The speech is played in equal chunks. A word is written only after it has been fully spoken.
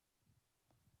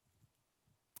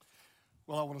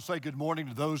Well, I want to say good morning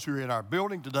to those who are in our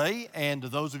building today and to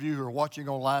those of you who are watching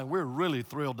online. We're really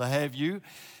thrilled to have you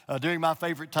during my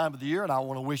favorite time of the year, and I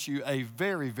want to wish you a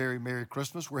very, very Merry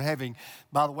Christmas. We're having,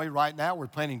 by the way, right now, we're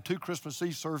planning 2 Christmas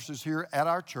Eve services here at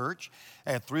our church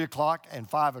at 3 o'clock and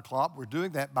 5 o'clock. We're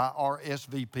doing that by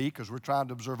RSVP because we're trying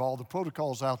to observe all the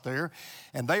protocols out there,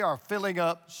 and they are filling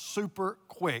up super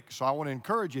quick. So I want to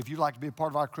encourage you, if you'd like to be a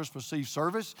part of our Christmas Eve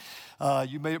service,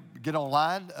 you may get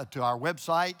online to our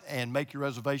website and make your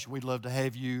reservation. We'd love to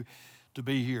have you to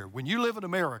be here. When you live in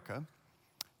America,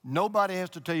 nobody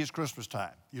has to tell you it's Christmas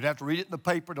time. You don't have to read it in the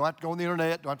paper, don't have to go on the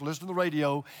internet, don't have to listen to the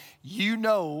radio. You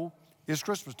know it's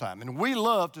Christmas time. And we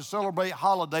love to celebrate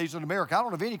holidays in America. I don't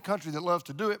know of any country that loves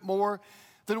to do it more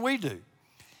than we do.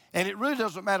 And it really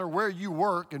doesn't matter where you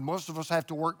work, and most of us have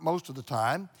to work most of the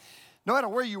time. No matter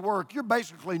where you work, you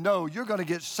basically know you're going to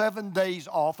get 7 days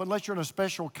off, unless you're in a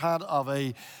special kind of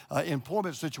a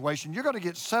employment situation. You're going to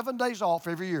get 7 days off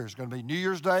every year. It's going to be New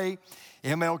Year's Day,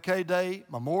 MLK Day,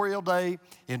 Memorial Day,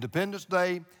 Independence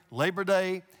Day, Labor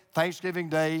Day, Thanksgiving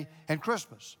Day, and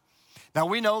Christmas. Now,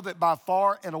 we know that by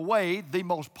far and away, the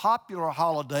most popular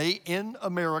holiday in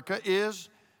America is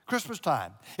Christmas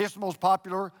time. It's the most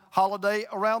popular holiday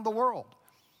around the world.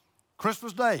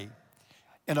 Christmas Day.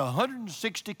 In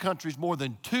 160 countries, more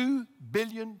than 2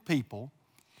 billion people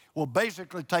will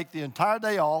basically take the entire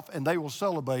day off and they will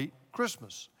celebrate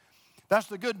Christmas. That's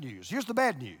the good news. Here's the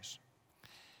bad news.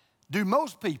 Do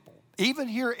most people, even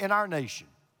here in our nation,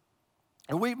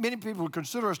 and many people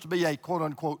consider us to be a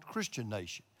quote-unquote Christian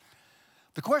nation.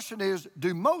 The question is,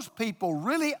 do most people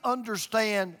really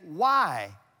understand why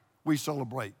we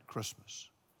celebrate Christmas?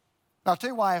 Now, I'll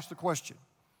tell you why I asked the question.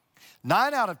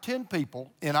 9 out of 10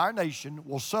 people in our nation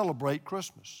will celebrate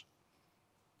Christmas.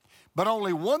 But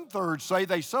only 1/3 say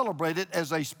they celebrate it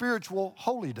as a spiritual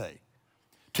holy day.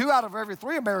 2 out of every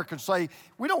 3 Americans say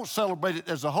we don't celebrate it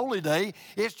as a holy day,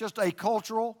 it's just a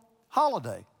cultural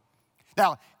holiday.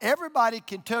 Now, everybody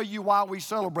can tell you why we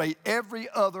celebrate every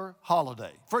other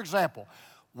holiday. For example,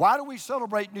 why do we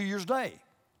celebrate New Year's Day?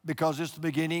 Because it's the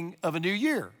beginning of a new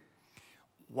year.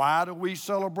 Why do we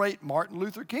celebrate Martin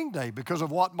Luther King Day? Because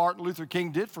of what Martin Luther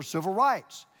King did for civil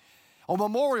rights. On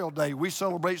Memorial Day, we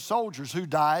celebrate soldiers who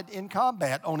died in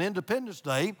combat. On Independence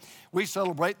Day, we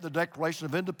celebrate the Declaration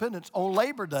of Independence. On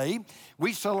Labor Day,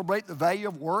 we celebrate the value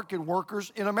of work and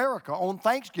workers in America. On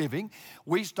Thanksgiving,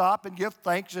 we stop and give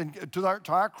thanks to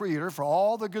our Creator for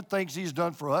all the good things He's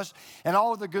done for us and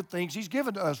all of the good things He's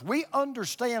given to us. We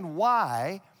understand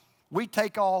why we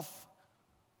take off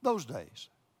those days.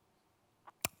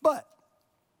 But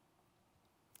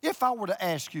if I were to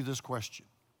ask you this question,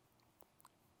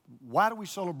 why do we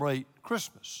celebrate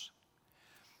Christmas?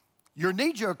 Your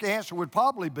knee-jerk answer would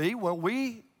probably be, well,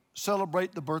 we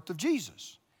celebrate the birth of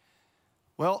Jesus.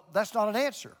 Well, that's not an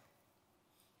answer.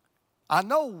 I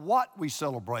know what we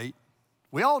celebrate.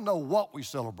 We all know what we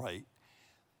celebrate.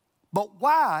 But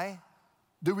why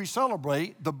do we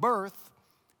celebrate the birth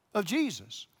of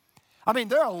Jesus? I mean,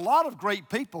 there are a lot of great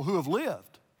people who have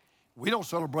lived. We don't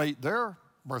celebrate their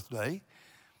birthday.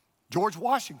 George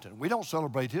Washington, we don't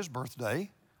celebrate his birthday.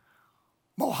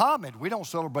 Mohammed, we don't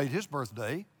celebrate his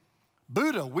birthday.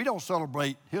 Buddha, we don't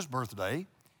celebrate his birthday.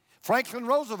 Franklin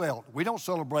Roosevelt, we don't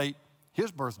celebrate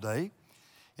his birthday.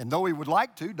 And though we would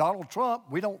like to, Donald Trump,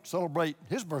 we don't celebrate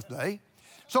his birthday.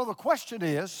 So the question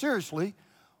is, seriously,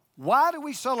 why do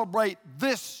we celebrate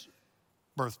this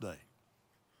birthday?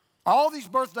 All these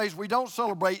birthdays we don't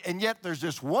celebrate, and yet there's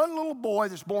this one little boy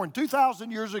that's born 2,000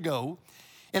 years ago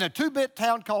in a 2-bit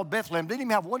town called Bethlehem, didn't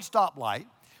even have one stoplight,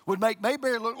 would make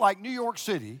Mayberry look like New York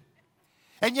City,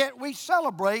 and yet we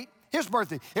celebrate his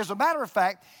birthday. As a matter of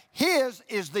fact, his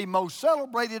is the most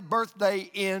celebrated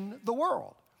birthday in the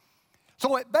world.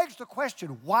 So it begs the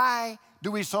question, why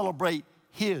do we celebrate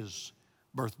his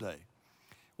birthday?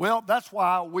 Well, that's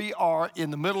why we are in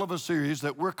the middle of a series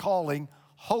that we're calling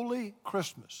Holy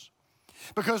Christmas.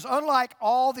 Because unlike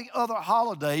all the other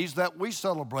holidays that we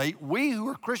celebrate, we who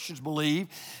are Christians believe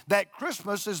that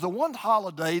Christmas is the one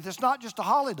holiday that's not just a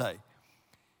holiday.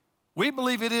 We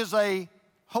believe it is a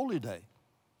holy day.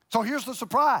 So here's the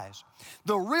surprise.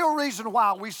 The real reason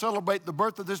why we celebrate the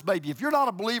birth of this baby, if you're not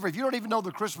a believer, if you don't even know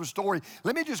the Christmas story,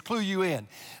 let me just clue you in.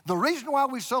 The reason why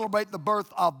we celebrate the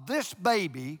birth of this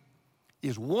baby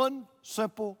is one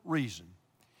simple reason.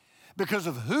 Because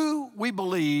of who we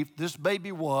believe this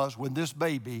baby was when this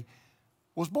baby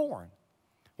was born.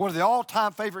 One of the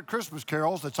all-time favorite Christmas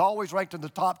carols that's always ranked in the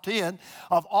top 10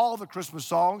 of all the Christmas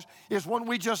songs is one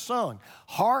we just sung,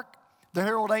 Hark the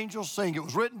Herald Angels Sing. It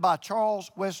was written by Charles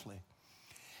Wesley.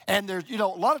 And there's, a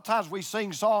lot of times we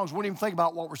sing songs, we don't even think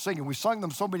about what we're singing. We sung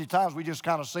them so many times, we just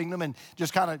kind of sing them and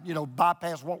just kind of,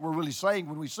 bypass what we're really saying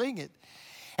when we sing it.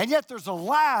 And yet there's a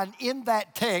line in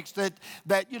that text that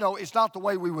it's not the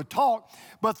way we would talk,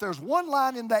 but there's one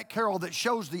line in that carol that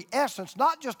shows the essence,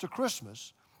 not just of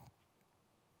Christmas,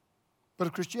 but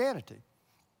of Christianity.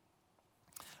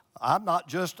 I'm not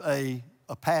just a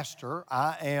pastor,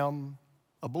 I am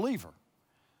a believer.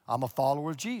 I'm a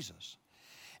follower of Jesus.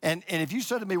 And if you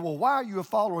said to me, well, why are you a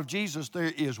follower of Jesus?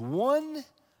 There is one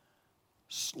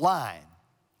line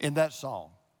in that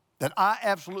song that I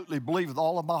absolutely believe with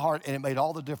all of my heart, and it made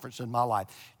all the difference in my life.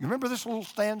 You remember this little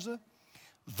stanza?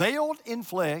 Veiled in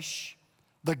flesh,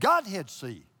 the Godhead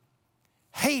see.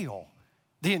 Hail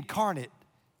the incarnate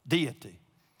deity.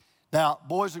 Now,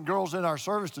 boys and girls in our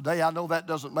service today, I know that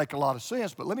doesn't make a lot of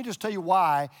sense, but let me just tell you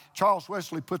why Charles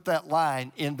Wesley put that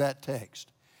line in that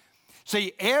text.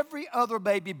 See, every other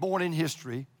baby born in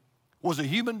history was a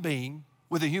human being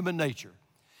with a human nature.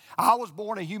 I was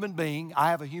born a human being. I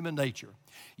have a human nature.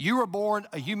 You were born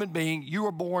a human being. You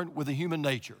were born with a human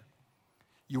nature.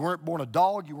 You weren't born a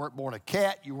dog. You weren't born a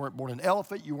cat. You weren't born an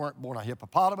elephant. You weren't born a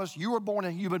hippopotamus. You were born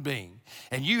a human being,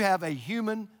 and you have a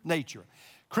human nature.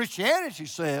 Christianity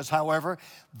says, however,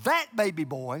 that baby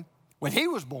boy, when he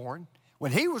was born,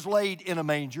 when he was laid in a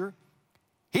manger,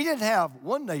 he didn't have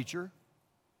one nature.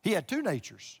 He had two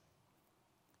natures.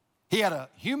 He had a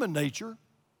human nature.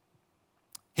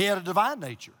 He had a divine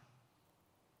nature.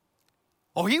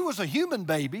 Oh, he was a human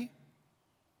baby.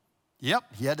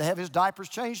 Yep, he had to have his diapers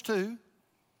changed too.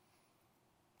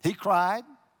 He cried.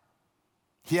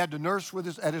 He had to nurse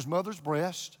at his mother's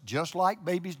breast, just like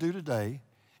babies do today.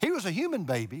 He was a human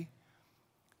baby,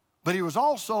 but he was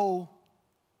also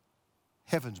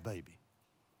heaven's baby.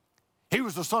 He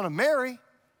was the son of Mary,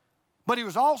 but he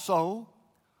was also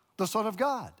the Son of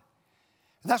God.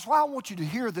 And that's why I want you to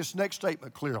hear this next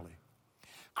statement clearly.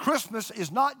 Christmas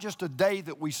is not just a day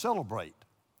that we celebrate.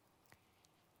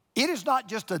 It is not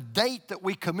just a date that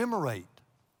we commemorate.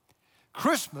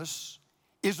 Christmas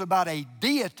is about a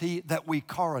deity that we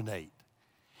coronate.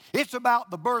 It's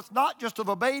about the birth not just of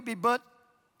a baby, but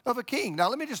of a king. Now,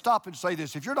 let me just stop and say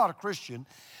this. If you're not a Christian,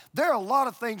 there are a lot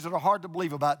of things that are hard to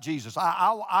believe about Jesus.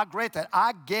 I grant that.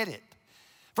 I get it.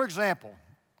 For example,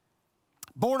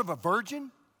 born of a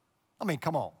virgin? I mean,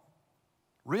 come on.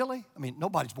 Really? I mean,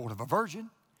 nobody's born of a virgin.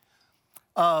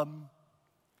 How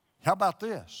about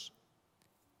this?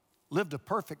 Lived a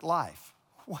perfect life.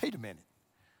 Wait a minute.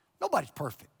 Nobody's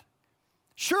perfect.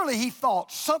 Surely he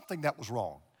thought something that was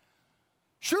wrong.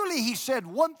 Surely he said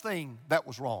one thing that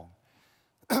was wrong.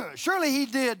 Surely he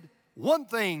did one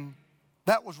thing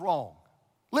that was wrong.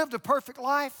 Lived a perfect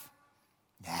life?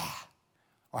 Nah.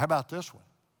 Or how about this one?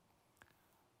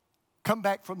 Come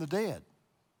back from the dead.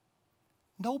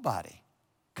 Nobody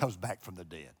comes back from the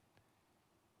dead.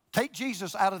 Take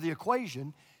Jesus out of the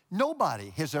equation,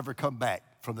 nobody has ever come back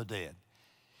from the dead.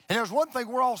 And there's one thing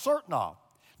we're all certain of.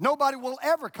 Nobody will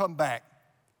ever come back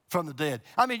from the dead.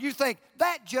 I mean, you think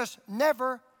that just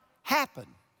never happened.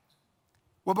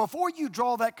 Well, before you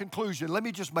draw that conclusion, let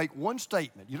me just make one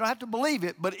statement. You don't have to believe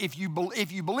it, but if you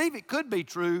believe it could be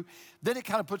true, then it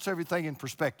kind of puts everything in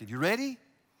perspective. You ready?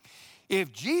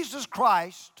 If Jesus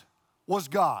Christ was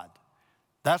God,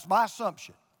 that's my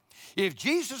assumption. If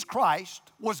Jesus Christ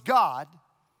was God,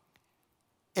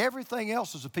 everything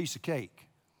else is a piece of cake.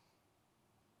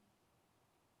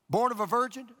 Born of a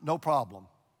virgin? No problem.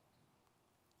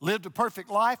 Lived a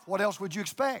perfect life? What else would you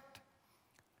expect?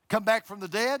 Come back from the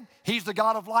dead? He's the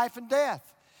God of life and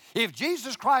death. If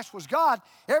Jesus Christ was God,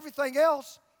 everything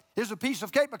else is a piece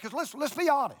of cake. Because let's be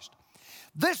honest.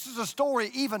 This is a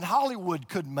story even Hollywood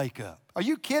couldn't make up. Are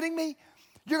you kidding me?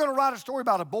 You're going to write a story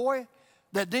about a boy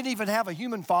that didn't even have a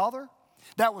human father,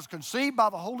 that was conceived by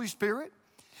the Holy Spirit,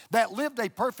 that lived a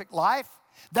perfect life,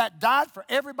 that died for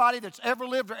everybody that's ever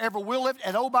lived or ever will live,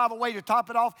 and oh, by the way, to top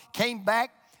it off, came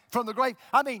back from the grave.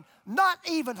 I mean, not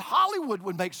even Hollywood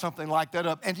would make something like that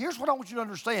up. And here's what I want you to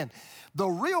understand. The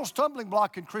real stumbling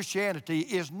block in Christianity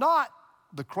is not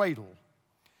the cradle.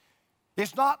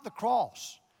 It's not the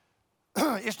cross.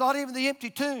 It's not even the empty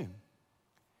tomb.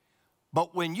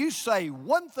 But when you say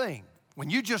one thing, when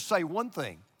you just say one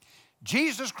thing,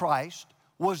 Jesus Christ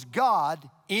was God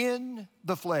in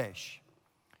the flesh.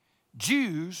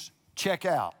 Jews, check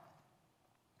out.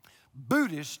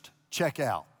 Buddhists, check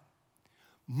out.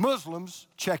 Muslims,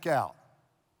 check out.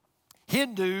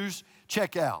 Hindus,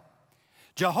 check out.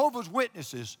 Jehovah's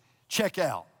Witnesses, check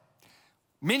out.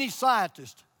 Many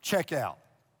scientists, check out.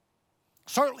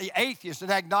 Certainly atheists and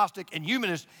agnostic and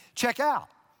humanists, check out.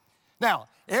 Now,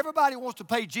 everybody wants to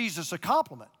pay Jesus a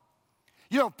compliment.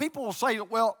 You know, people will say,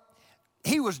 well,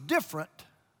 he was different,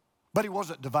 but he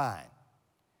wasn't divine.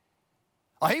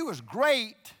 Or he was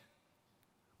great,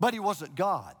 but he wasn't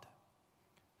God.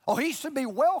 Or he's to be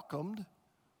welcomed,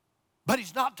 but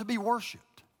he's not to be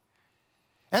worshiped.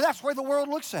 And that's where the world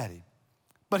looks at him.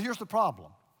 But here's the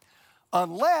problem.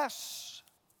 Unless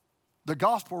the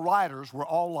gospel writers were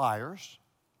all liars,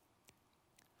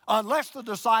 unless the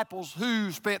disciples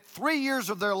who spent 3 years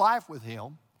of their life with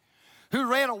him, who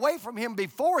ran away from him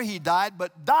before he died,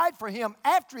 but died for him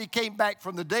after he came back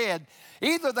from the dead,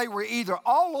 either they were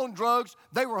all on drugs,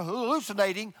 they were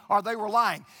hallucinating, or they were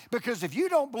lying. Because if you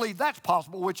don't believe that's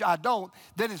possible, which I don't,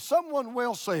 then as someone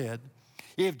well said,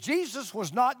 if Jesus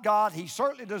was not God, he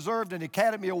certainly deserved an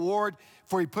Academy Award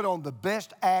for he put on the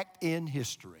best act in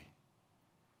history.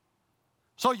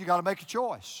 So you got to make a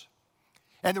choice.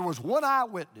 And there was one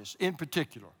eyewitness in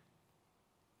particular.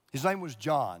 His name was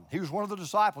John. He was one of the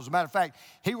disciples. As a matter of fact,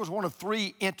 he was one of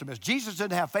 3 intimates. Jesus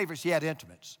didn't have favorites, he had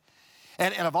intimates.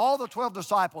 And of all the 12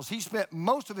 disciples, he spent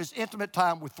most of his intimate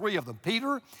time with 3 of them,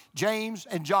 Peter, James,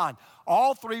 and John.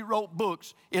 All 3 wrote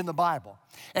books in the Bible.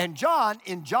 And John,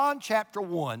 in John chapter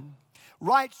 1,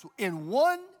 writes in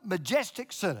one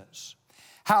majestic sentence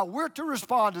how we're to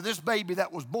respond to this baby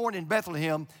that was born in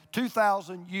Bethlehem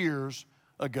 2,000 years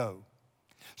ago.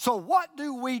 So what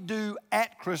do we do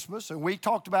at Christmas? And we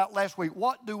talked about last week,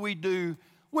 what do we do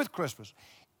with Christmas?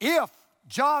 If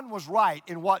John was right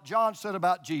in what John said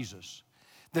about Jesus,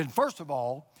 then first of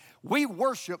all, we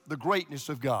worship the greatness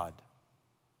of God.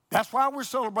 That's why we're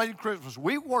celebrating Christmas.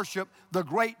 We worship the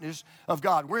greatness of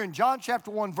God. We're in John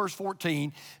chapter 1, verse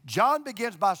 14. John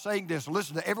begins by saying this.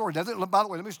 Listen to every word. By the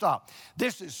way, let me stop.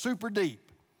 This is super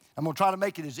deep. I'm going to try to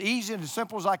make it as easy and as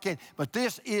simple as I can, but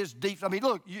this is deep. I mean,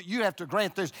 look, you have to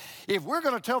grant this. If we're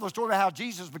going to tell the story about how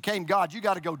Jesus became God, you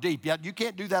got to go deep. You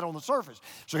can't do that on the surface.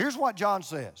 So here's what John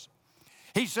says.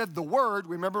 He said the Word,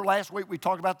 remember last week we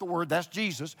talked about the Word, that's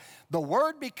Jesus. The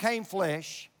Word became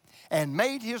flesh and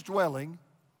made his dwelling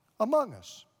among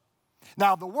us.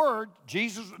 Now the Word,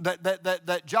 Jesus,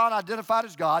 that John identified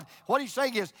as God, what he's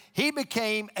saying is he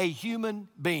became a human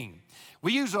being.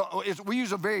 We use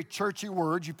a very churchy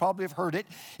word. You probably have heard it.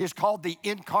 It's called the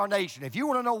incarnation. If you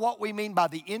want to know what we mean by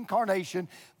the incarnation,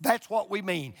 that's what we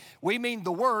mean. We mean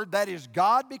the Word, that is,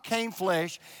 God became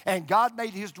flesh and God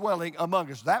made his dwelling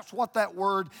among us. That's what that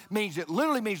word means. It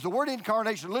literally means, the word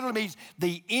incarnation literally means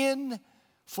the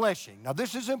infleshing. Now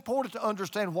this is important to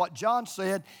understand what John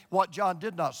said, what John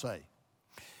did not say.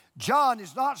 John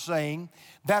is not saying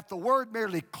that the Word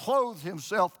merely clothed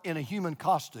himself in a human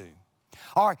costume,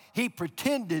 or he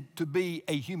pretended to be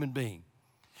a human being.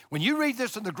 When you read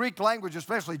this in the Greek language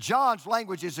especially, John's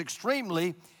language is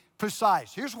extremely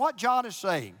precise. Here's what John is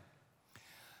saying.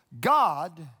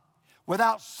 God,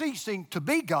 without ceasing to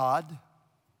be God,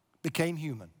 became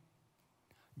human.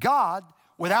 God,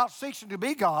 without ceasing to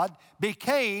be God,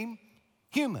 became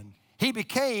human. He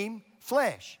became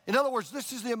flesh. In other words,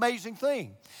 this is the amazing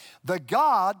thing. The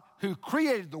God who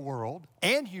created the world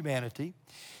and humanity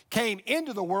came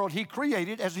into the world he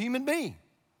created as a human being.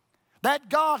 That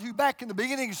God who back in the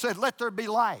beginning said, let there be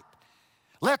light.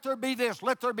 Let there be this,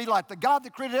 let there be light. The God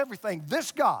that created everything,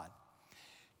 this God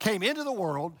came into the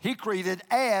world he created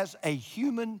as a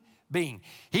human being.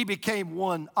 He became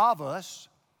one of us.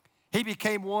 He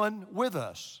became one with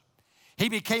us. He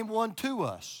became one to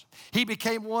us. He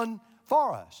became one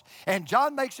for us. And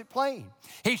John makes it plain.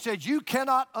 He said, you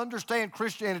cannot understand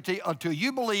Christianity until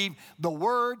you believe the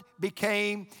Word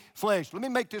became flesh. Let me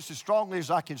make this as strongly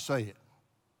as I can say it.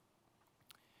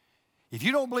 If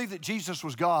you don't believe that Jesus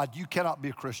was God, you cannot be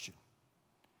a Christian.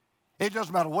 It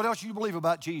doesn't matter what else you believe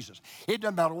about Jesus. It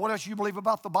doesn't matter what else you believe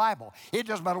about the Bible. It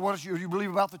doesn't matter what else you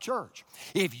believe about the church.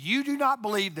 If you do not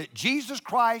believe that Jesus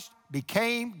Christ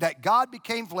that God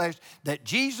became flesh, that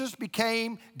Jesus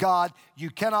became God, you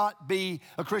cannot be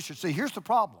a Christian. See, here's the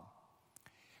problem.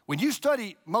 When you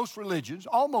study most religions,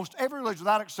 almost every religion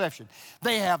without exception,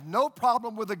 they have no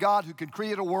problem with a God who can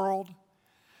create a world,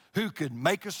 who could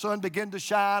make a sun begin to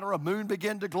shine, or a moon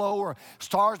begin to glow, or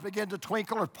stars begin to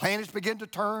twinkle, or planets begin to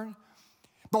turn.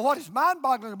 But what is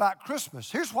mind-boggling about Christmas,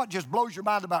 here's what just blows your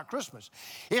mind about Christmas.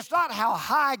 It's not how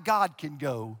high God can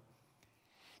go,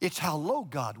 it's how low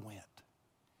God went.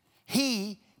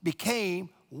 He became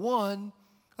one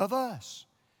of us.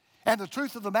 And the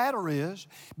truth of the matter is,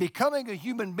 becoming a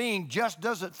human being just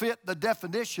doesn't fit the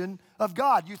definition of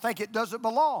God. You think it doesn't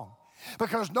belong.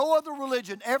 Because no other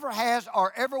religion ever has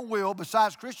or ever will,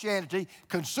 besides Christianity,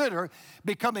 consider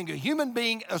becoming a human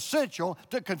being essential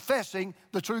to confessing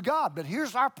the true God. But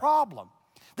here's our problem.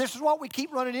 This is what we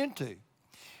keep running into.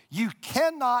 You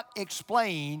cannot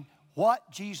explain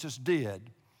what Jesus did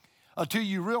until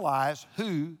you realize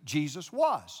who Jesus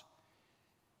was.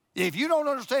 If you don't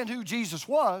understand who Jesus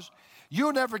was,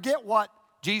 you'll never get what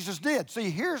Jesus did. See,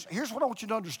 here's what I want you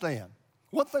to understand.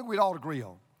 One thing we'd all agree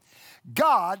on.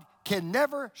 God can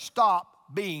never stop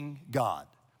being God.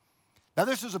 Now,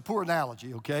 this is a poor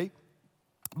analogy, okay?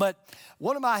 But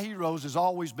one of my heroes has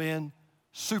always been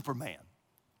Superman.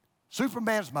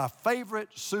 Superman's my favorite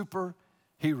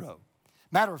superhero.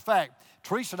 Matter of fact,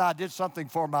 Teresa and I did something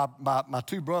for my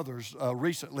two brothers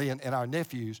recently and our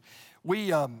nephews. We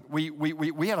had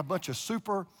a bunch of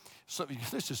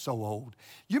this is so old.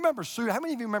 You remember, how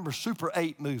many of you remember Super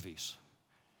 8 movies?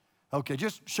 Okay,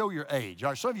 just show your age.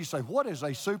 All right, some of you say, what is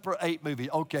a Super 8 movie?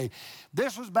 Okay,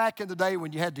 this was back in the day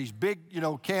when you had these big,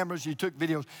 cameras, you took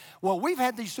videos. Well, we've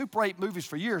had these Super 8 movies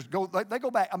for years. They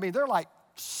go back, they're like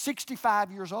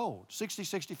 65 years old, 60,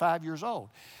 65 years old.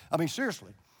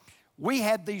 Seriously. We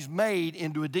had these made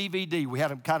into a DVD. We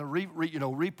had them kind of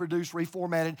reproduced,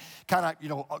 reformatted, kind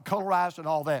of, colorized and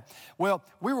all that. Well,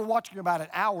 we were watching about an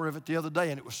hour of it the other day,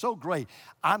 and it was so great.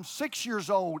 I'm 6 years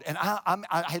old, and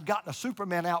I had gotten a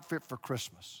Superman outfit for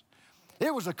Christmas.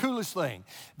 It was the coolest thing.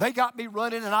 They got me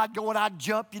running, and I'd go and I'd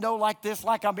jump, like this.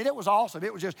 It was awesome.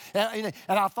 It was just, and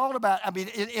I thought about,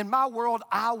 in my world,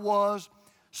 I was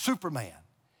Superman.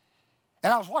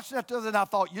 And I was watching that the other day, and I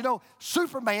thought,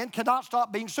 Superman cannot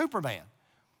stop being Superman.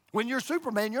 When you're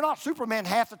Superman, you're not Superman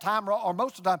half the time or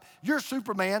most of the time. You're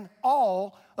Superman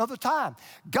all of the time.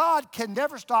 God can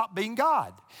never stop being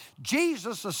God.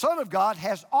 Jesus, the Son of God,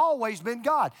 has always been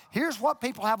God. Here's what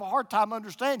people have a hard time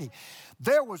understanding.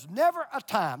 There's never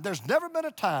been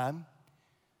a time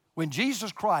when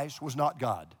Jesus Christ was not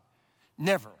God.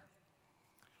 Never.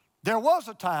 There was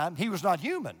a time he was not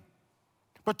human.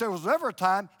 But there was never a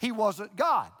time he wasn't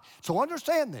God. So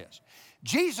understand this.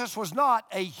 Jesus was not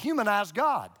a humanized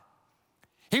God.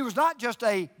 He was not just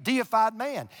a deified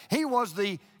man. He was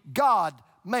the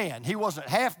God-man. He wasn't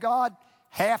half God,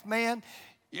 half man.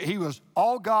 He was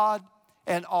all God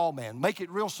and all man. Make it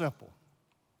real simple.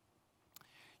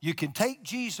 You can take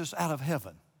Jesus out of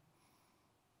heaven,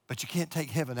 but you can't take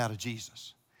heaven out of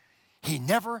Jesus. He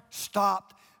never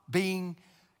stopped being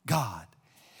God.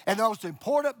 And the most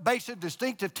important, basic,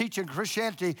 distinctive teaching of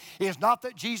Christianity is not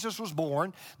that Jesus was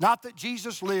born, not that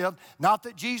Jesus lived, not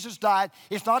that Jesus died.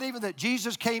 It's not even that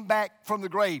Jesus came back from the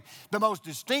grave. The most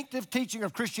distinctive teaching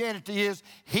of Christianity is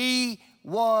he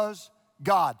was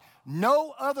God.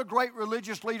 No other great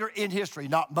religious leader in history,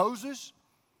 not Moses,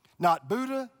 not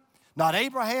Buddha, not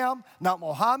Abraham, not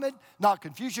Muhammad, not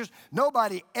Confucius,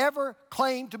 nobody ever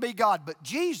claimed to be God, but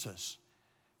Jesus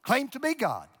claimed to be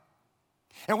God.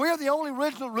 And we are the only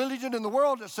religion in the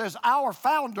world that says our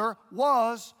founder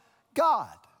was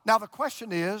God. Now the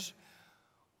question is,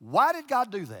 why did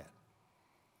God do that?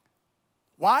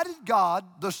 Why did God,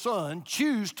 the Son,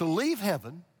 choose to leave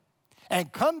heaven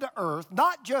and come to earth,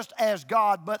 not just as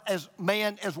God, but as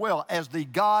man as well, as the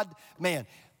God-man?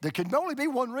 There can only be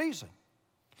one reason.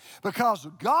 Because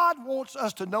God wants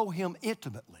us to know him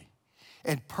intimately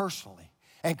and personally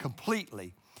and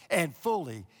completely and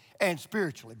fully and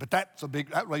spiritually. But that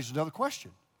raises another question.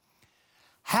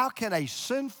 How can a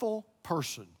sinful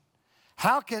person,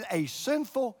 how can a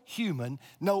sinful human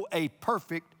know a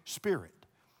perfect spirit?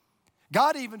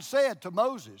 God even said to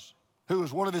Moses, who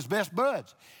was one of his best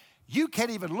buds, you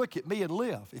can't even look at me and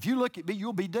live. If you look at me,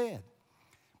 you'll be dead.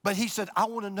 But he said, I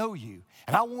want to know you,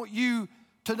 and I want you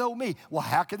to know me. Well,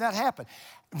 how can that happen?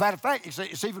 Matter of fact,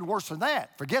 it's even worse than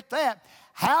that. Forget that.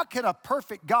 How can a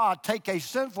perfect God take a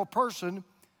sinful person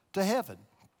to heaven?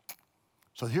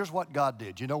 So here's what God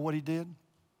did. You know what he did?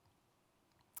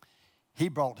 He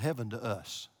brought heaven to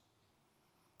us.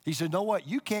 He said, know what?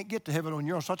 You can't get to heaven on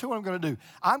your own. So I'll tell you what I'm going to do.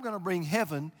 I'm going to bring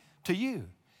heaven to you.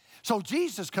 So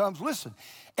Jesus comes, listen,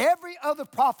 every other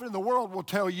prophet in the world will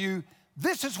tell you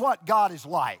this is what God is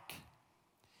like.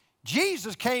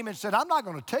 Jesus came and said, I'm not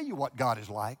going to tell you what God is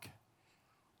like.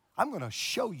 I'm going to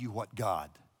show you what God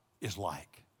is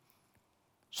like.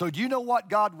 So do you know what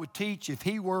God would teach if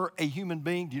he were a human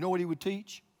being? Do you know what he would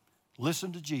teach?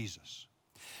 Listen to Jesus.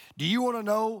 Do you want to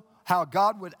know how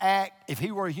God would act if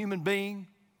he were a human being?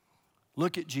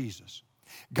 Look at Jesus.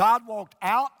 God walked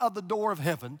out of the door of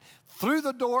heaven, through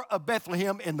the door of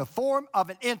Bethlehem in the form of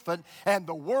an infant, and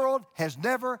the world has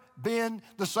never been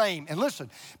the same. And listen,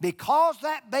 because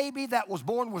that baby that was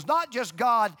born was not just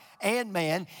God and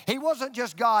man, he wasn't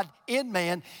just God in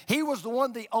man, he was the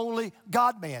one, the only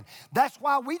God-man. That's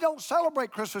why we don't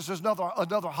celebrate Christmas as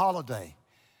another holiday.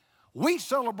 We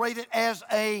celebrate it as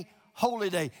a holy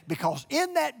day, because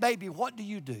in that baby, what do?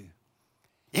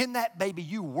 In that baby,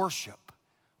 you worship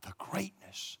the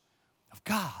greatness of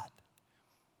God.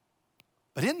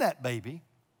 But in that baby,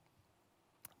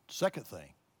 Second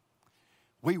thing,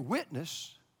 we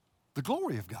witness the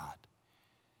glory of God.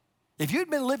 If you'd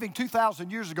been living 2,000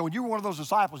 years ago and you were one of those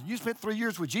disciples and you spent 3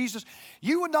 years with Jesus,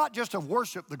 you would not just have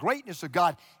worshiped the greatness of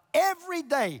God. Every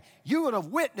day you would have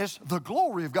witnessed the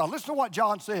glory of God. Listen to what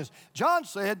John says. John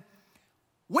said,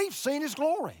 we've seen his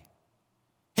glory.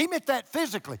 He meant that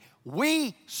physically.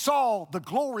 We saw the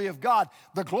glory of God,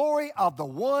 the glory of the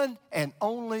one and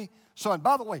only Son.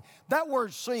 By the way, that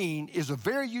word seen is a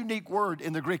very unique word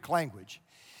in the Greek language.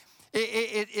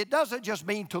 It doesn't just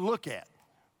mean to look at.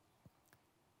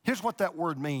 Here's what that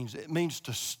word means. It means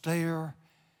to stare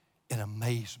in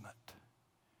amazement.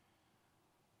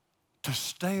 To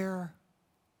stare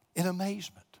in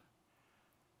amazement.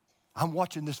 I'm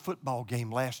watching this football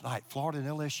game last night, Florida and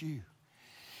LSU.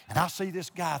 And I see this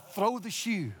guy throw the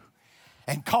shoe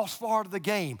and cross forward of the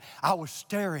game. I was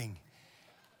staring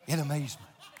in amazement.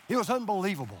 It was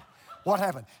unbelievable what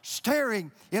happened.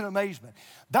 Staring in amazement.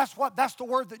 That's the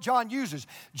word that John uses.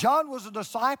 John was a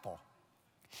disciple.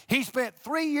 He spent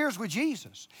 3 years with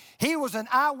Jesus. He was an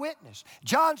eyewitness.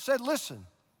 John said, listen,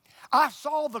 I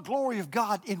saw the glory of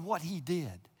God in what he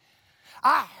did.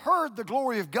 I heard the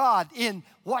glory of God in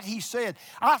what he said.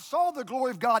 I saw the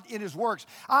glory of God in his works.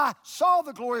 I saw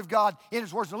the glory of God in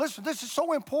his works. Now listen, this is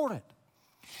so important.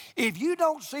 If you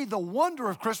don't see the wonder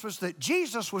of Christmas that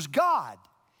Jesus was God,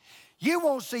 you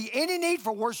won't see any need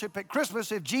for worship at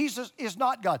Christmas if Jesus is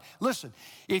not God. Listen,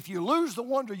 if you lose the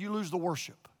wonder, you lose the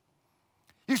worship.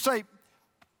 You say,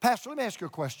 Pastor, let me ask you a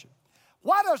question.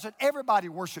 Why doesn't everybody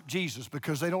worship Jesus?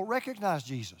 Because they don't recognize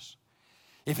Jesus.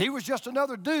 If he was just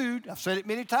another dude, I've said it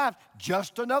many times,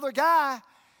 just another guy,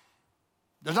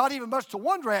 there's not even much to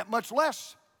wonder at, much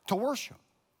less to worship.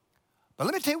 But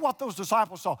let me tell you what those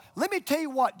disciples saw. Let me tell you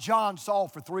what John saw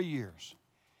for 3 years.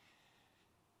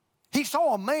 He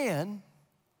saw a man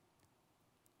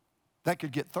that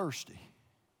could get thirsty.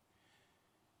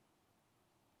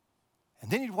 And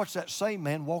then he'd watch that same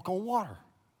man walk on water.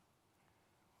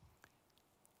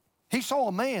 He saw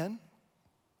a man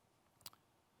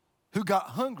who got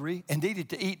hungry and needed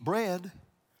to eat bread.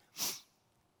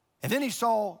 And then he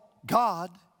saw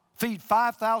God feed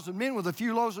 5,000 men with a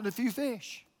few loaves and a few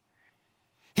fish.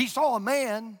 He saw a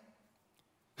man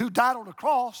who died on a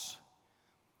cross,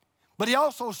 but he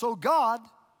also saw God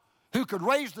who could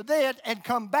raise the dead and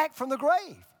come back from the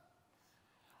grave.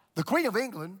 The Queen of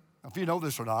England, if you know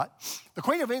this or not, the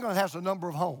Queen of England has a number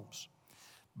of homes.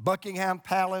 Buckingham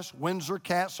Palace, Windsor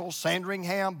Castle,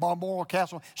 Sandringham, Balmoral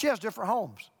Castle. She has different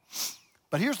homes.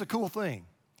 But here's the cool thing.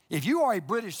 If you are a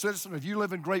British citizen, if you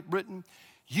live in Great Britain,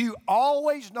 you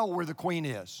always know where the Queen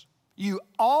is. You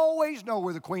always know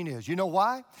where the Queen is. You know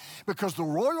why? Because the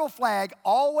royal flag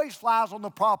always flies on the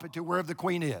property wherever the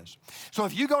Queen is. So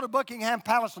if you go to Buckingham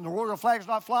Palace and the royal flag's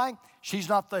not flying, she's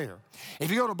not there. If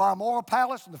you go to Balmoral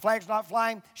Palace and the flag's not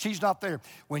flying, she's not there.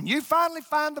 When you finally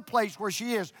find the place where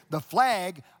she is, the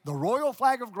flag, the royal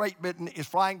flag of Great Britain is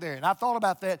flying there. And I thought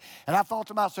about that, and I thought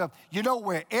to myself, you know,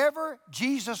 wherever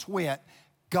Jesus went,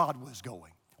 God was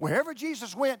going. Wherever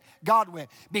Jesus went, God went,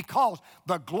 because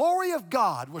the glory of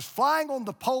God was flying on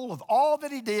the pole of all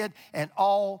that he did and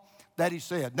all that he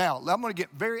said. Now, I'm going to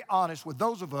get very honest with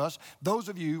those of us, those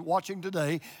of you watching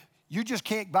today. You just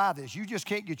can't buy this. You just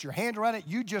can't get your hand around it.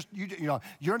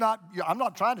 I'm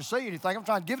not trying to say anything. I'm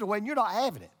trying to give it away, and you're not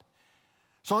having it.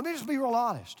 So let me just be real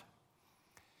honest.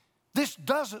 This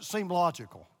doesn't seem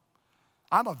logical.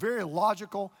 I'm a very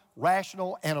logical,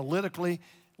 rational, analytically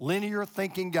linear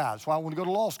thinking guy. That's why I want to go to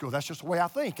law school. That's just the way I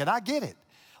think, and I get it.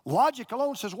 Logic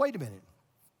alone says, wait a minute.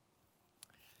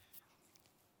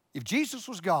 If Jesus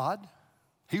was God,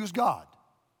 he was God.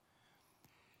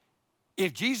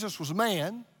 If Jesus was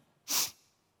man,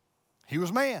 he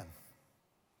was man.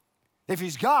 If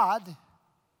he's God,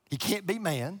 he can't be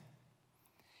man.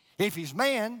 If he's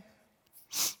man,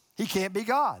 he can't be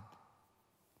God.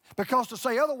 Because to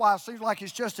say otherwise seems like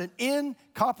it's just an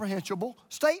incomprehensible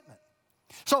statement.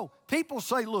 So people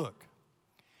say, look,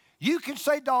 you can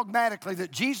say dogmatically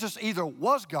that Jesus either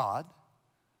was God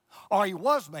or he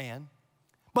was man,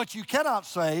 but you cannot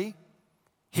say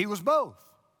he was both.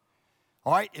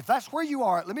 All right, if that's where you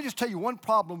are, let me just tell you one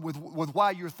problem with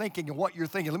why you're thinking and what you're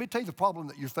thinking. Let me tell you the problem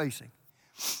that you're facing.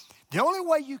 The only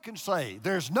way you can say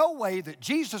there's no way that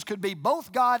Jesus could be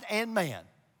both God and man,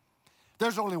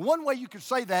 there's only one way you can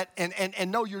say that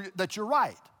and know that you're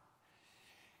right.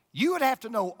 You would have to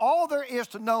know all there is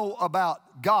to know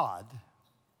about God,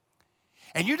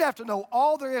 and you'd have to know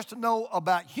all there is to know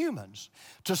about humans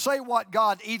to say what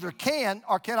God either can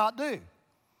or cannot do.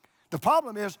 The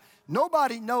problem is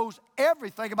nobody knows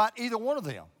everything about either one of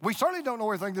them. We certainly don't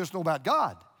know everything there's to know about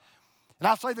God. And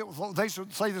I say that they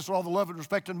should say this with all the love and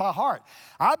respect in my heart.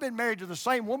 I've been married to the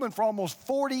same woman for almost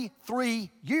 43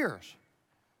 years,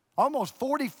 almost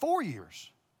 44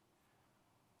 years.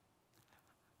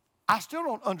 I still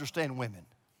don't understand women.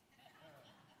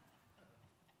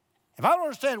 If I don't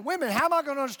understand women, how am I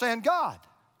going to understand God?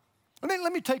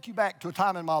 Let me take you back to a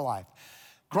time in my life.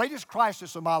 Greatest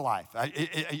crisis of my life. I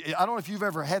don't know if you've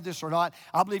ever had this or not.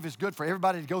 I believe it's good for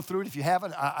everybody to go through it. If you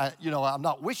haven't, I'm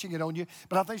not wishing it on you,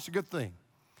 but I think it's a good thing.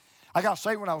 I got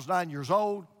saved when I was 9 years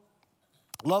old.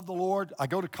 Love the Lord. I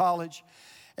go to college,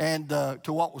 and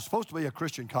to what was supposed to be a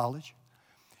Christian college.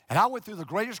 And I went through the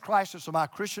greatest crisis of my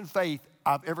Christian faith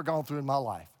I've ever gone through in my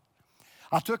life.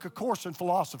 I took a course in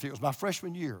philosophy. It was my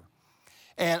freshman year.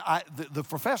 And the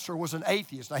professor was an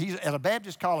atheist. Now, he's at a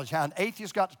Baptist college. How an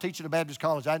atheist got to teach at a Baptist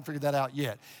college, I hadn't figured that out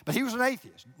yet. But he was an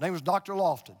atheist. His name was Dr.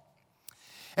 Lofton.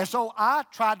 And so I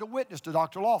tried to witness to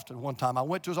Dr. Lofton one time. I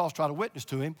went to his office to try to witness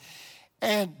to him.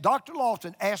 And Dr.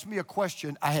 Lofton asked me a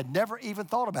question I had never even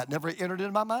thought about, never entered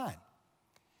into my mind.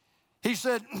 He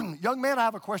said, young man, I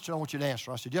have a question I want you to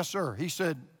answer. I said, yes, sir. He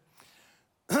said,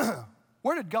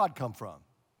 where did God come from?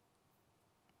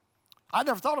 I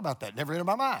never thought about that, never entered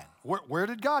my mind. Where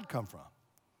did God come from?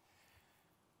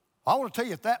 I want to tell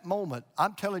you at that moment,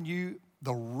 I'm telling you,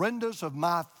 the windows of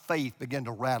my faith began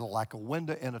to rattle like a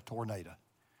window in a tornado.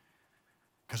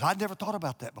 Because I'd never thought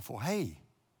about that before. Hey,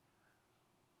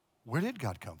 where did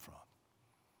God come from?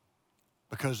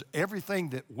 Because everything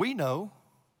that we know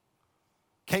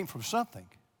came from something.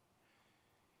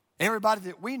 Everybody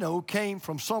that we know came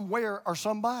from somewhere or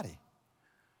somebody.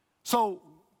 So,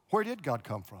 where did God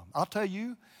come from? I'll tell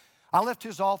you, I left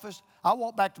his office. I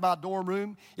walked back to my dorm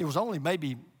room. It was only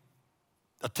maybe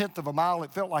a tenth of a mile.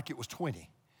 It felt like it was 20.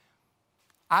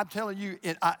 I'm telling you,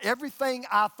 everything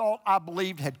I thought I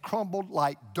believed had crumbled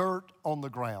like dirt on the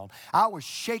ground. I was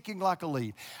shaking like a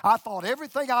leaf. I thought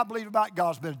everything I believed about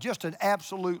God's been just an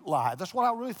absolute lie. That's what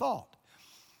I really thought.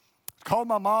 Called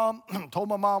my mom, told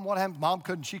my mom what happened. Mom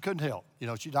she couldn't help. You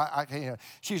know,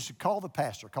 she said, call the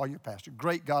pastor, call your pastor.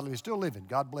 Great godly, he's still living,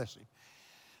 God bless him.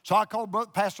 So I called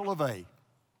Pastor LeVay.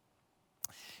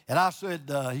 And I said,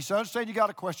 he said, I understand you got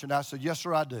a question. I said, yes,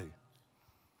 sir, I do.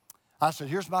 I said,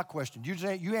 here's my question.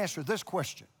 You answer this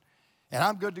question, and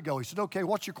I'm good to go. He said, okay,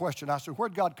 what's your question? I said,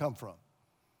 where'd God come from?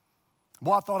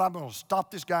 Well, I thought I'm going to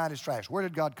stop this guy in his tracks. Where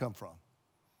did God come from?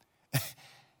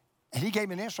 And he gave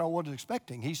me an answer I wasn't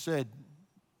expecting. He said,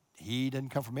 he didn't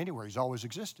come from anywhere. He's always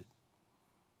existed.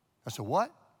 I said,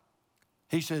 what?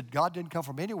 He said, God didn't come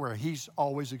from anywhere. He's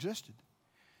always existed.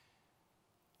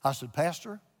 I said,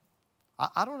 Pastor,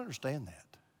 I don't understand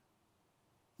that.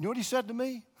 You know what he said to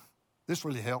me? This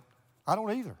really helped. I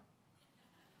don't either.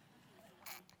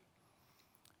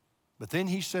 But then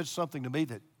he said something to me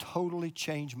that totally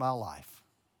changed my life.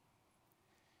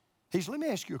 He said, let me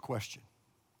ask you a question.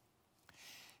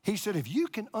 He said, if you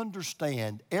can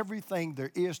understand everything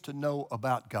there is to know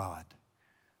about God,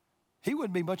 he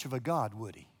wouldn't be much of a God,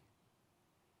 would he?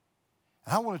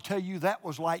 And I want to tell you, that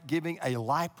was like giving a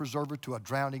life preserver to a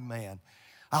drowning man.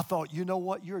 I thought, you know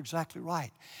what? You're exactly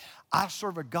right. I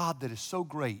serve a God that is so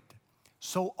great,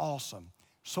 so awesome,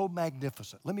 so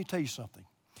magnificent. Let me tell you something.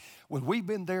 When we've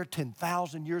been there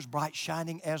 10,000 years, bright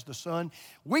shining as the sun,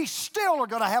 we still are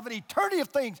going to have an eternity of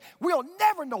things we'll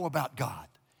never know about God.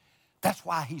 That's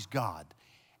why he's God,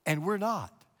 and we're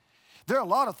not. There are a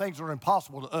lot of things that are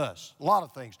impossible to us, a lot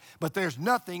of things, but there's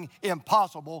nothing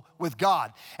impossible with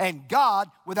God. And God,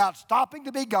 without stopping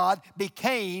to be God,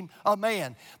 became a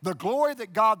man. The glory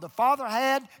that God the Father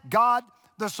had, God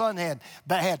the Son had.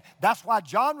 That's why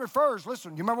John refers,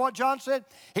 listen, you remember what John said?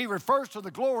 He refers to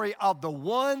the glory of the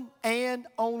one and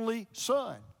only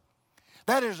Son.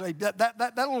 That is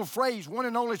that little phrase, one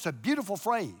and only, it's a beautiful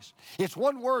phrase. It's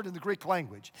one word in the Greek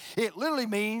language. It literally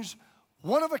means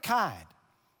one of a kind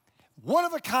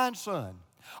son.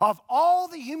 Of all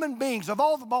the human beings, of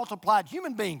all the multiplied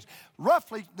human beings,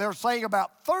 roughly they're saying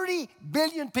about 30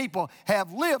 billion people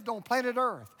have lived on planet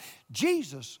Earth.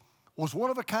 Jesus was one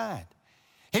of a kind.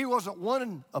 He wasn't one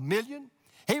in a million.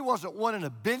 He wasn't one in a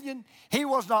billion. He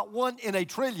was not one in a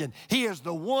trillion. He is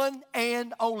the one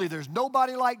and only. There's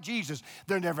nobody like Jesus.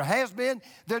 There never has been.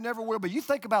 There never will be. You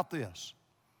think about this.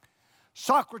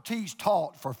 Socrates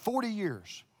taught for 40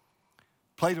 years.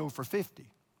 Plato for 50.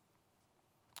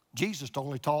 Jesus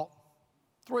only taught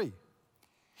 3.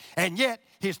 And yet,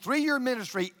 his 3-year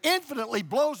ministry infinitely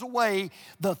blows away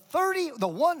the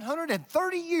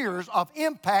 130 years of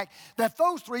impact that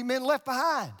those 3 men left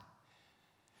behind.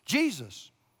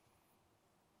 Jesus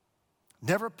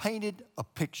never painted a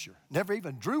picture, never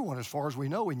even drew one as far as we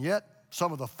know, and yet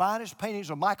some of the finest paintings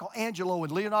of Michelangelo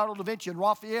and Leonardo da Vinci and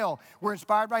Raphael were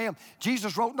inspired by him.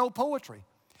 Jesus wrote no poetry.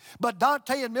 But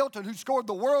Dante and Milton, who scored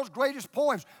the world's greatest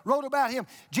poems, wrote about him.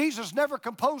 Jesus never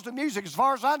composed the music. As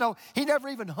far as I know, he never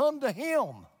even hummed a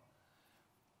hymn.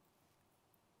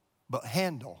 But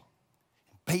Handel,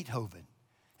 and Beethoven,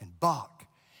 and Bach,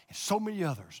 and so many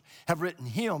others have written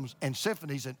hymns and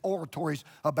symphonies and oratories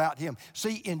about him.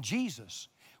 See, in Jesus,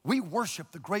 we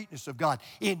worship the greatness of God.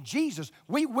 In Jesus,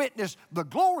 we witness the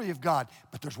glory of God.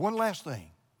 But there's one last thing.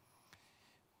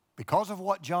 Because of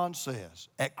what John says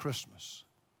at Christmas,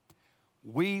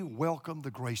 we welcome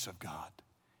the grace of God.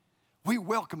 We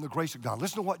welcome the grace of God.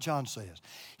 Listen to what John says.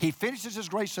 He finishes his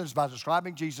grace sentence by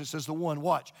describing Jesus as the one,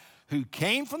 watch, who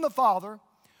came from the Father,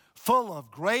 full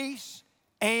of grace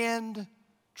and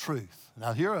truth.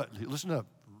 Now listen up.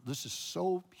 This is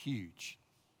so huge.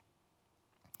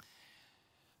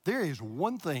 There is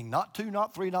one thing, not two,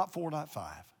 not three, not four, not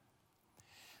five.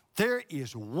 There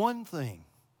is one thing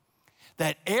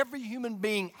that every human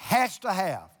being has to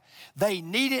have. They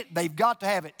need it. They've got to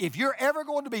have it. If you're ever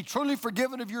going to be truly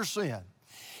forgiven of your sin,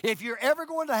 if you're ever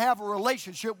going to have a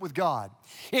relationship with God,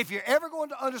 if you're ever going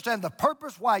to understand the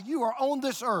purpose why you are on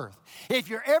this earth, if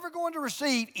you're ever going to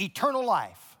receive eternal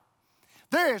life,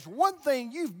 there is one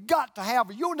thing you've got to have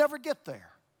or you'll never get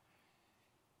there.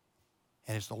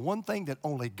 And it's the one thing that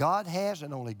only God has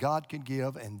and only God can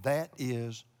give, and that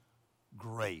is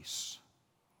grace.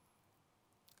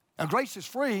 Now, grace is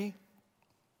free,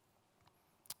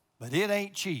 but it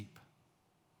ain't cheap.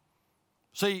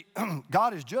 See,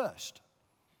 God is just.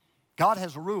 God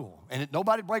has a rule, and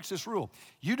nobody breaks this rule.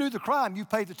 You do the crime, you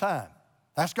pay the time.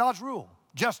 That's God's rule,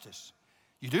 justice.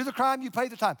 You do the crime, you pay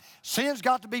the time. Sin's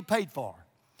got to be paid for.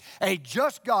 A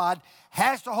just God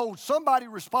has to hold somebody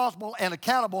responsible and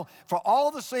accountable for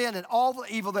all the sin and all the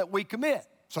evil that we commit.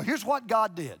 So here's what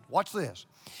God did. Watch this.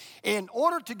 In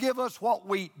order to give us what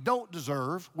we don't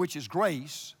deserve, which is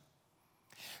grace,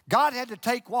 God had to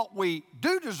take what we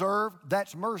do deserve,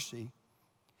 that's mercy,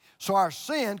 so our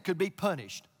sin could be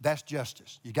punished. That's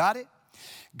justice. You got it?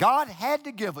 God had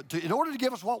to give it. In order to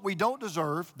give us what we don't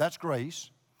deserve, that's grace.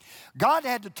 God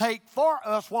had to take for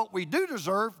us what we do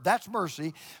deserve, that's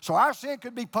mercy, so our sin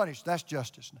could be punished, that's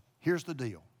justice. Here's the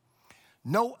deal.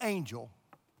 No angel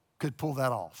could pull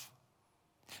that off.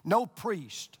 No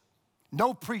priest,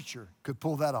 no preacher could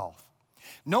pull that off.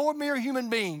 No mere human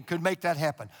being could make that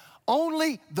happen.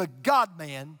 Only the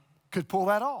God-man could pull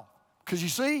that off. Because you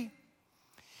see,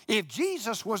 if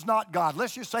Jesus was not God,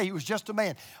 let's just say he was just a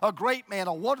man, a great man,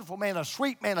 a wonderful man, a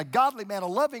sweet man, a godly man, a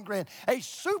loving man, a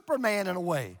superman in a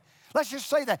way. Let's just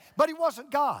say that. But he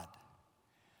wasn't God.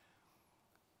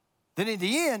 Then in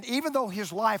the end, even though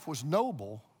his life was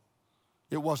noble,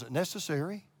 it wasn't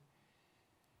necessary.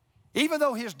 Even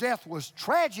though his death was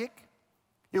tragic,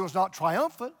 it was not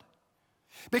triumphant.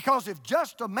 Because if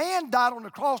just a man died on the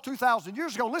cross 2,000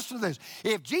 years ago, listen to this.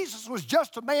 If Jesus was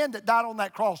just a man that died on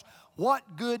that cross,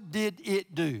 what good did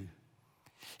it do?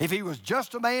 If he was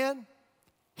just a man,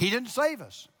 he didn't save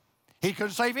us. He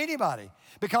couldn't save anybody.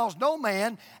 Because no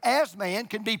man, as man,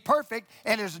 can be perfect,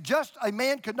 and as just a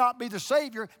man could not be the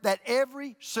Savior that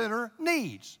every sinner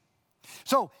needs.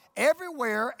 So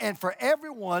everywhere and for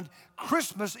everyone,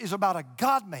 Christmas is about a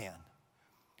God-man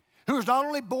who was not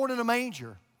only born in a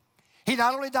manger, he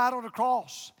not only died on the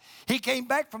cross, he came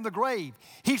back from the grave.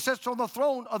 He sits on the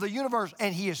throne of the universe,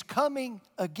 and he is coming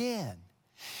again.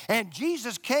 And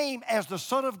Jesus came as the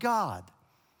Son of God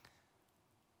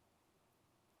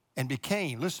and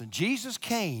became, listen, Jesus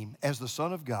came as the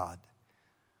Son of God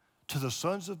to the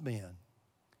sons of men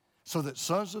so that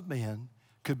sons of men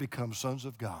could become sons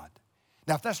of God.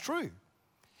 Now, if that's true,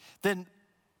 then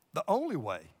the only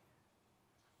way,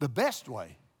 the best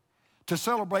way to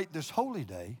celebrate this holy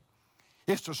day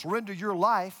is to surrender your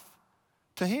life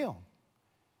to him.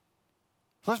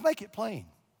 So let's make it plain.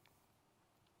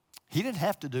 He didn't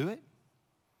have to do it.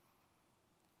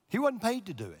 He wasn't paid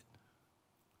to do it.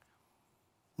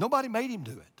 Nobody made him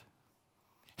do it.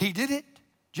 He did it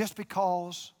just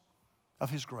because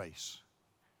of his grace.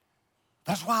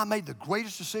 That's why I made the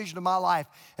greatest decision of my life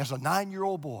as a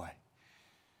 9-year-old boy.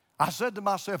 I said to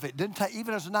myself, it didn't take,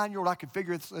 even as a 9-year-old, I could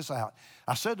figure this out.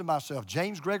 I said to myself,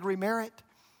 James Gregory Merritt,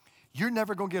 you're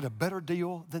never going to get a better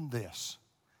deal than this.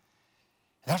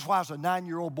 That's why as a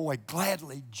 9-year-old boy,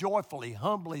 gladly, joyfully,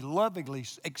 humbly, lovingly,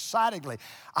 excitedly,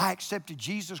 I accepted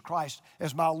Jesus Christ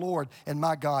as my Lord and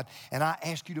my God. And I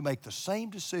ask you to make the same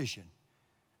decision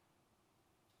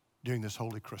during this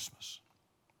holy Christmas.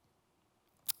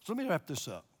 So let me wrap this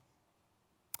up.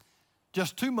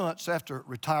 Just 2 months after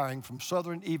retiring from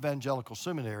Southern Evangelical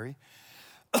Seminary,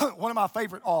 One of my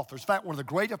favorite authors, in fact, one of the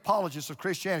great apologists of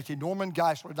Christianity, Norman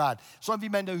Geisler, died. Some of you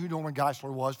may know who Norman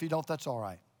Geisler was. If you don't, that's all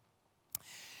right.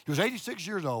 He was 86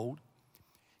 years old.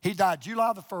 He died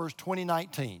July the 1st,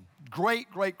 2019.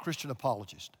 Great, great Christian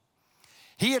apologist.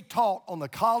 He had taught on the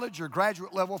college or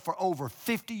graduate level for over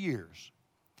 50 years.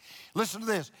 Listen to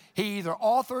this. He either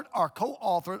authored or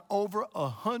co-authored over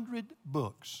 100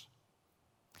 books.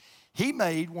 He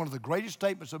made one of the greatest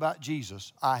statements about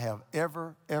Jesus I have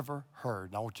ever heard.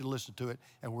 And I want you to listen to it,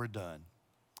 and we're done.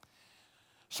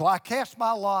 So I cast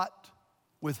my lot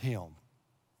with him.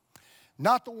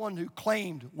 Not the one who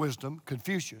claimed wisdom,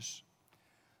 Confucius,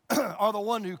 or the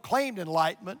one who claimed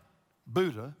enlightenment,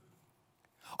 Buddha,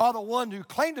 or the one who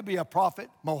claimed to be a prophet,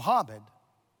 Mohammed,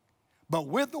 but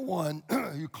with the one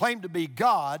who claimed to be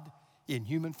God in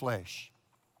human flesh.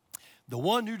 The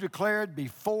one who declared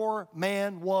before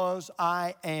man was,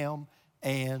 I am,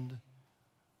 and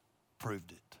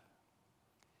proved it.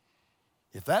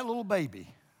 If that little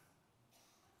baby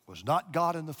was not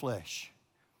God in the flesh,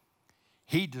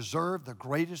 he deserved the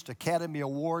greatest Academy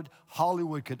Award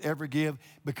Hollywood could ever give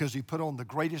because he put on the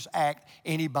greatest act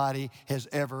anybody has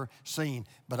ever seen.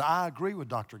 But I agree with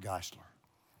Dr. Geisler,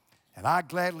 and I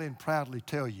gladly and proudly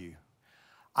tell you,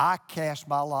 I cast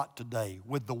my lot today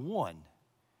with the one,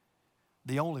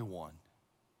 the only one,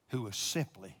 who is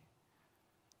simply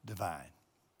divine.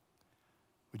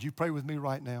 Would you pray with me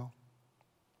right now?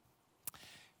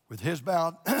 With heads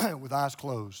bowed, with eyes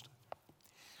closed.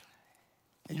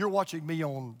 And you're watching me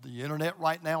on the internet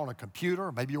right now on a computer,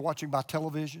 or maybe you're watching by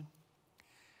television.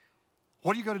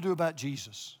 What are you going to do about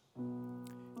Jesus?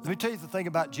 Let me tell you the thing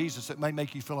about Jesus that may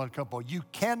make you feel uncomfortable. You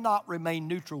cannot remain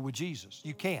neutral with Jesus.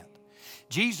 You can't.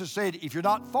 Jesus said, if you're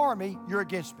not for me, you're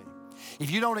against me.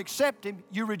 If you don't accept him,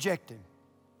 you reject him.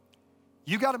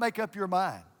 You got to make up your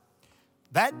mind.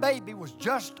 That baby was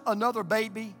just another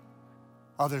baby.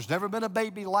 Oh, there's never been a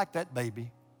baby like that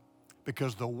baby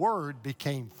because the Word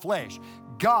became flesh.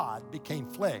 God became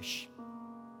flesh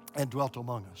and dwelt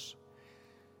among us.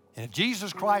 And if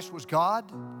Jesus Christ was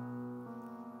God,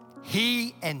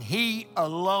 he and he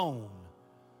alone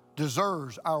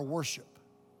deserves our worship,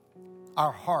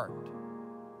 our heart,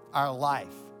 our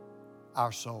life,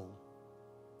 our soul.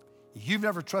 If you've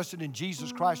never trusted in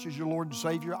Jesus Christ as your Lord and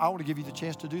Savior, I want to give you the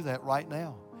chance to do that right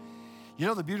now. You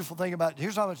know the beautiful thing about,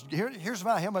 here's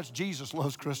about how much Jesus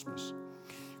loves Christmas.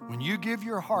 When you give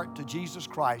your heart to Jesus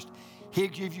Christ, he'll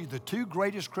give you the two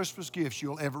greatest Christmas gifts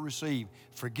you'll ever receive,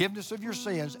 forgiveness of your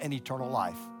sins and eternal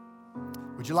life.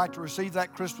 Would you like to receive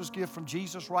that Christmas gift from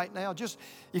Jesus right now? Just,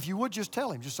 if you would, just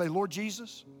tell him. Just say, Lord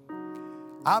Jesus,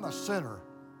 I'm a sinner.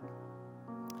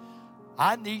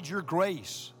 I need your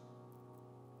grace.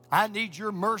 I need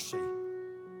your mercy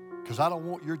because I don't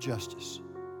want your justice.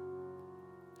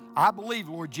 I believe,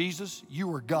 Lord Jesus,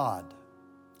 you are God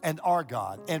and are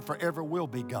God and forever will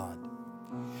be God.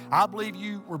 I believe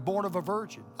you were born of a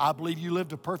virgin. I believe you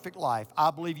lived a perfect life.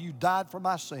 I believe you died for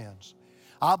my sins.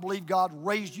 I believe God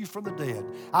raised you from the dead.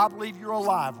 I believe you're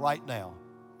alive right now.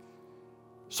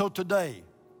 So today,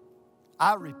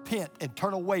 I repent and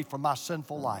turn away from my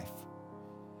sinful life.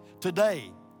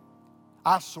 Today,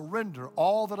 I surrender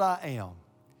all that I am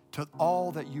to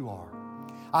all that you are.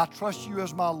 I trust you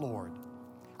as my Lord.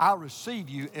 I receive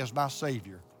you as my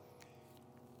Savior.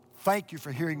 Thank you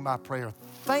for hearing my prayer.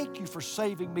 Thank you for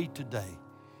saving me today.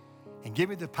 And give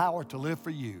me the power to live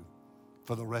for you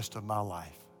for the rest of my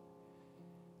life.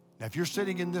 Now, if you're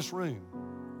sitting in this room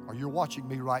or you're watching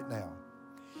me right now,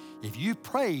 if you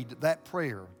prayed that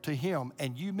prayer to him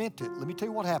and you meant it, let me tell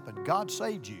you what happened. God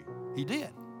saved you. He did.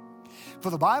 For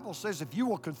the Bible says if you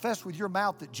will confess with your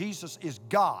mouth that Jesus is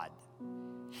God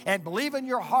and believe in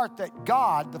your heart that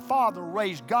God the Father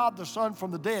raised God the Son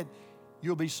from the dead,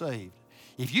 you'll be saved.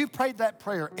 If you prayed that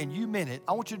prayer and you meant it,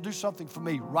 I want you to do something for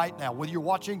me right now. Whether you're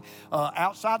watching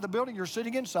outside the building, you're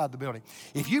sitting inside the building.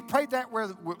 If you prayed that prayer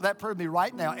with me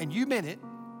right now and you meant it,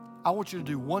 I want you to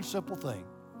do one simple thing.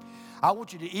 I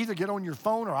want you to either get on your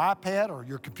phone or iPad or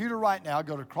your computer right now,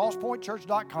 go to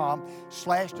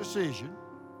crosspointchurch.com/decision,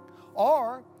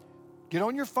 or get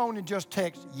on your phone and just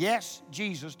text Yes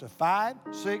Jesus to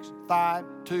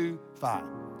 56525.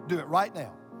 Do it right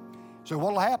now. So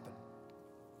what will happen?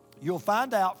 You'll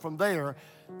find out from there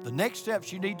the next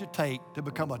steps you need to take to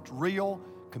become a real,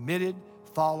 committed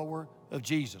follower of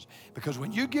Jesus. Because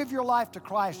when you give your life to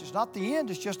Christ, it's not the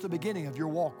end, it's just the beginning of your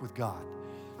walk with God.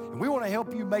 And we want to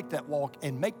help you make that walk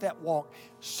and make that walk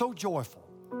so joyful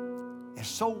and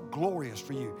so glorious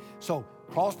for you. So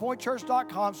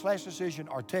crosspointchurch.com/decision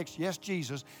or text Yes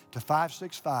Jesus to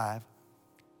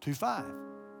 56525.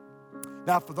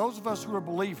 Now, for those of us who are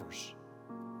believers,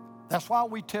 That's why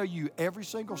we tell you every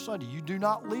single Sunday, you do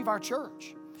not leave our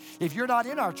church. If you're not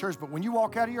in our church, but when you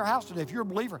walk out of your house today, if you're a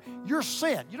believer, you're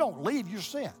sent. You don't leave, you're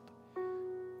sent.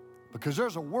 Because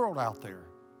there's a world out there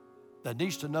that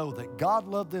needs to know that God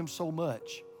loved them so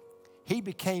much, He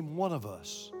became one of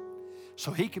us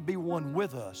so He could be one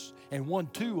with us and one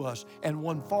to us and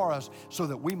one for us so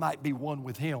that we might be one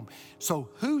with Him. So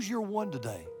who's your one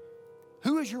today?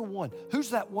 Who is your one?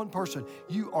 Who's that one person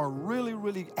you are really,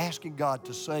 really asking God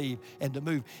to save and to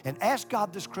move? And ask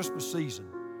God this Christmas season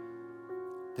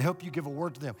to help you give a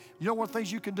word to them. You know what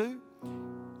things you can do?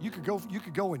 You could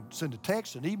go and send a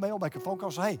text, an email, make a phone call,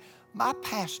 say, hey, my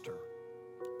pastor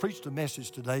preached a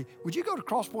message today. Would you go to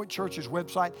Crosspoint Church's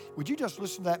website? Would you just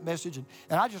listen to that message? And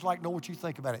I'd just like to know what you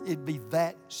think about it. It'd be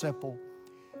that simple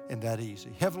and that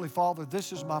easy. Heavenly Father,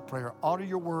 this is my prayer. Honor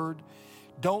your word.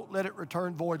 Don't let it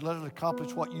return void. Let it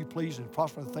accomplish what you please and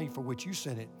prosper the thing for which you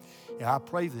sent it. And I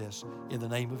pray this in the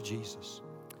name of Jesus.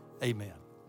 Amen.